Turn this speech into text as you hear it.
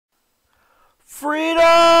Freedom!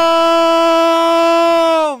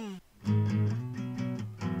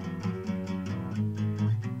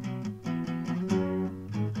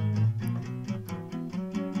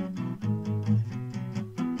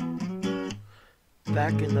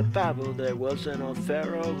 Back in the Bible there was an old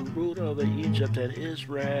Pharaoh who ruled over Egypt and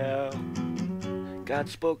Israel. God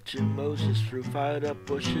spoke to Moses through fired up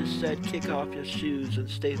bushes, said kick off your shoes and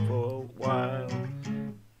stay for a while.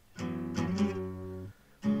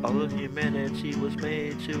 All of humanity was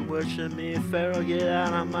made to worship me. Pharaoh, get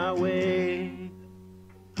out of my way.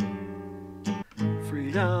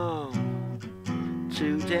 Freedom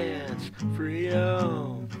to dance,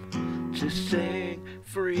 freedom to sing,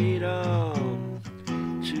 freedom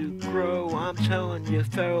to grow. I'm telling you,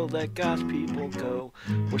 Pharaoh, let God's people go.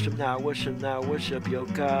 Worship now, worship now, worship your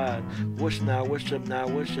God. Worship now, worship now,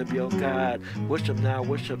 worship your God. Worship now,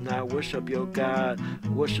 worship now, worship your God.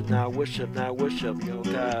 Worship now, worship now, worship your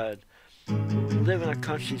God. We live in a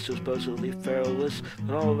country supposedly pharaohless,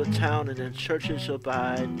 but all over town and in churches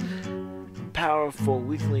abide powerful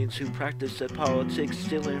weaklings who practice their politics,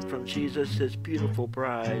 stealing from Jesus, his beautiful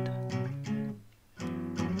bride.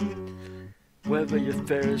 Whether you're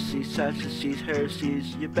Pharisees, Sadducees,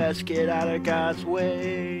 heresies, you best get out of God's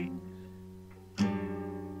way.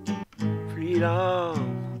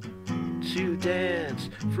 Freedom to dance,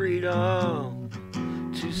 freedom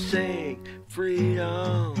to sing,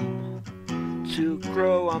 freedom to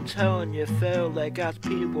grow. I'm telling you, Pharaoh, let God's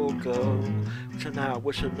people go. Worship now,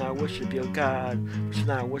 worship now, worship your God. Worship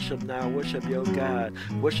now, worship now, worship your God.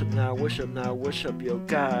 Worship now, worship now, worship your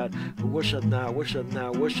God. Worship now, worship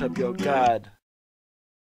now, worship your God.